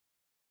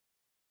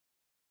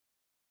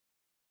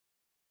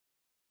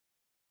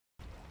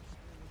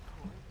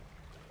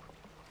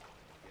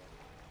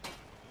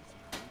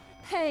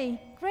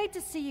Hey, great to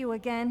see you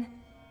again.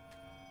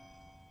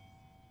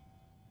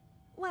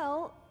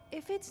 Well,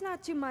 if it's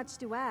not too much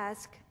to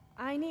ask,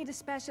 I need a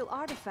special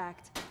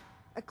artifact.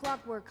 A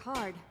clockwork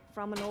heart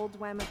from an old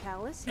Dwemer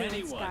palace here in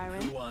Anyone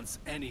Skyrim. who wants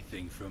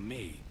anything from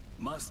me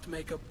must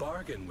make a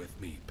bargain with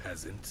me,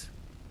 peasant.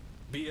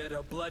 Be it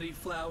a bloody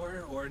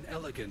flower or an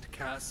elegant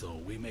castle,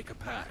 we make a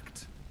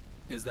pact.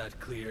 Is that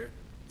clear?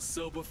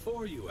 So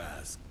before you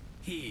ask,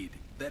 heed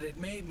that it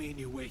may mean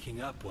you waking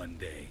up one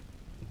day,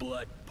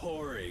 blood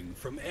pouring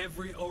from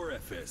every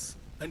orifice,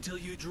 until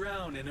you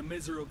drown in a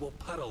miserable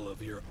puddle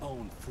of your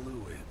own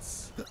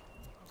fluids.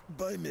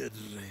 Buy me a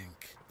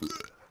drink.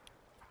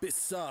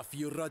 Piss off,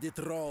 you ruddy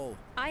troll.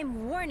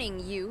 I'm warning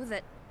you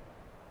that...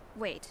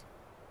 Wait.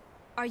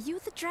 Are you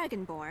the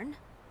Dragonborn?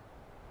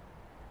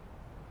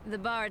 The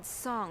bard's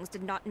songs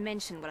did not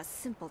mention what a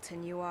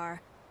simpleton you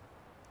are.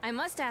 I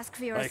must ask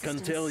for your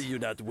assistance. I can tell you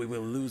that we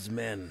will lose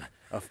men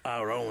of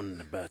our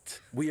own, but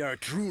we are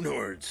true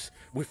Nords.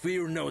 We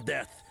fear no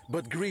death,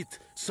 but greet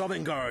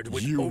Sovngarde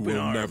with You open will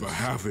arms. never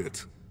have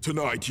it.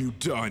 Tonight you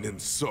dine in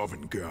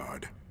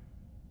Sovngarde.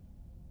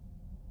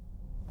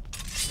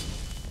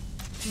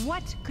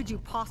 What could you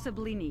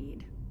possibly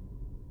need?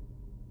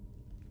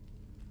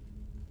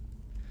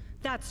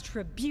 That's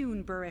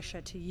Tribune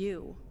Berisha to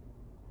you.